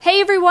Hey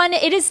everyone,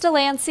 it is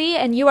Delancey,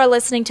 and you are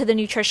listening to The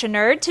Nutrition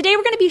Nerd. Today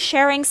we're going to be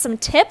sharing some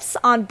tips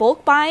on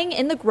bulk buying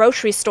in the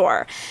grocery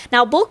store.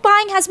 Now, bulk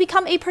buying has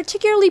become a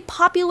particularly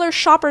popular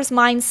shopper's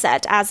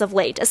mindset as of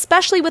late,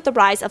 especially with the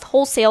rise of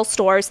wholesale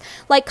stores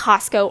like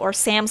Costco or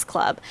Sam's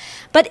Club.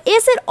 But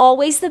is it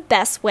always the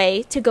best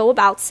way to go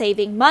about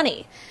saving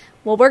money?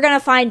 Well, we're going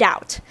to find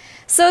out.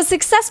 So a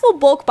successful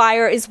bulk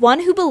buyer is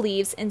one who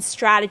believes in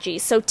strategy.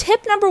 So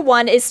tip number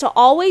one is to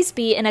always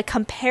be in a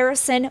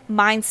comparison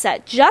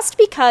mindset. Just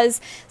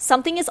because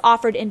something is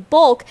offered in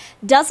bulk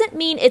doesn't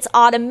mean it's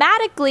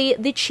automatically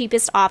the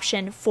cheapest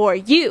option for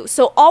you.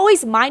 So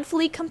always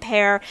mindfully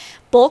compare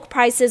bulk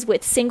prices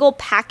with single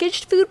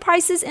packaged food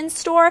prices in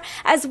store,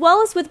 as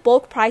well as with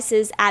bulk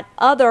prices at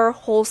other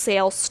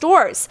wholesale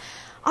stores.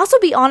 Also,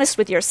 be honest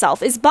with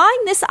yourself. Is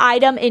buying this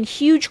item in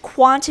huge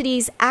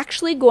quantities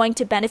actually going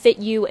to benefit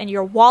you and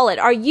your wallet?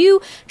 Are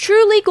you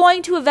truly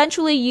going to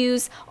eventually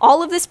use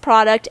all of this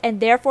product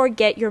and therefore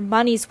get your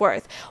money's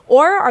worth?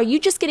 Or are you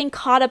just getting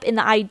caught up in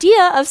the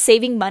idea of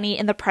saving money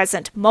in the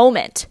present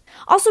moment?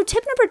 Also,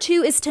 tip number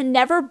two is to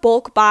never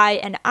bulk buy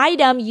an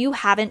item you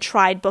haven't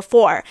tried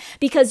before,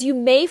 because you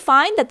may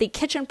find that the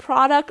kitchen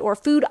product or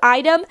food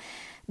item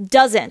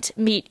doesn't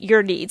meet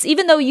your needs,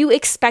 even though you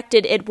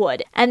expected it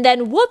would. And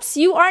then whoops,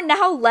 you are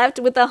now left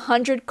with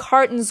 100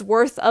 cartons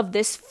worth of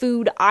this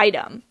food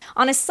item.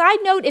 On a side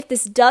note, if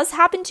this does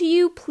happen to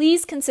you,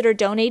 please consider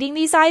donating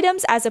these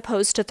items as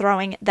opposed to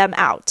throwing them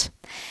out.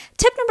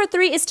 Tip number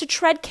three is to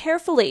tread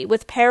carefully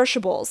with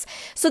perishables.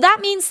 So that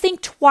means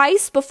think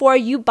twice before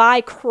you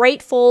buy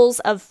cratefuls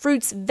of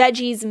fruits,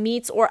 veggies,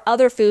 meats, or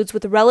other foods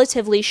with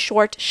relatively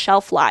short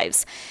shelf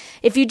lives.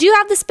 If you do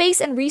have the space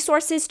and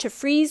resources to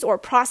freeze or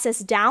process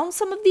down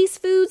some of these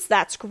foods,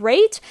 that's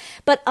great.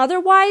 But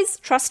otherwise,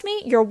 trust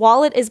me, your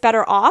wallet is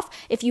better off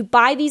if you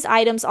buy these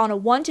items on a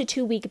 1 to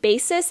 2 week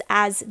basis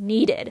as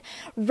needed.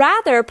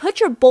 Rather,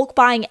 put your bulk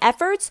buying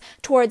efforts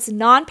towards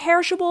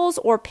non-perishables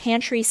or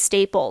pantry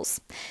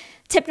staples.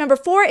 Tip number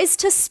four is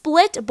to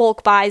split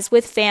bulk buys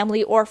with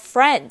family or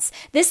friends.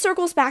 This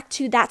circles back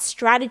to that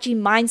strategy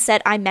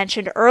mindset I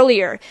mentioned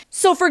earlier.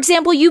 So for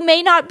example, you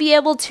may not be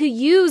able to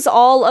use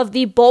all of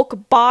the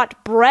bulk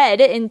bought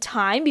bread in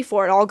time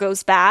before it all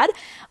goes bad,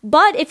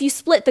 but if you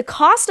split the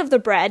cost of the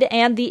bread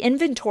and the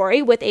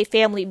inventory with a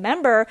family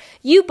member,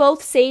 you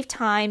both save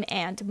time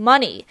and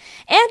money.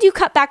 And you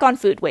cut back on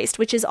food waste,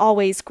 which is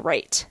always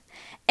great.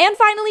 And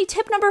finally,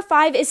 tip number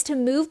five is to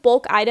move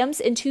bulk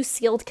items into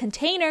sealed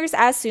containers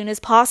as soon as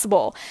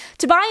possible.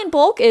 To buy in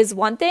bulk is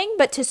one thing,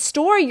 but to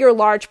store your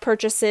large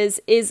purchases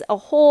is a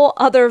whole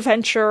other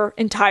venture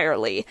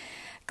entirely.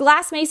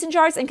 Glass mason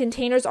jars and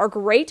containers are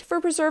great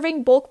for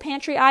preserving bulk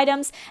pantry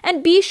items,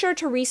 and be sure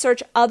to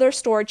research other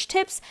storage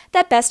tips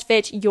that best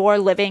fit your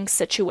living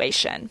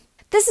situation.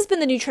 This has been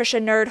the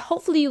Nutrition Nerd.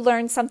 Hopefully you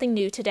learned something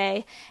new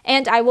today,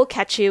 and I will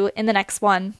catch you in the next one.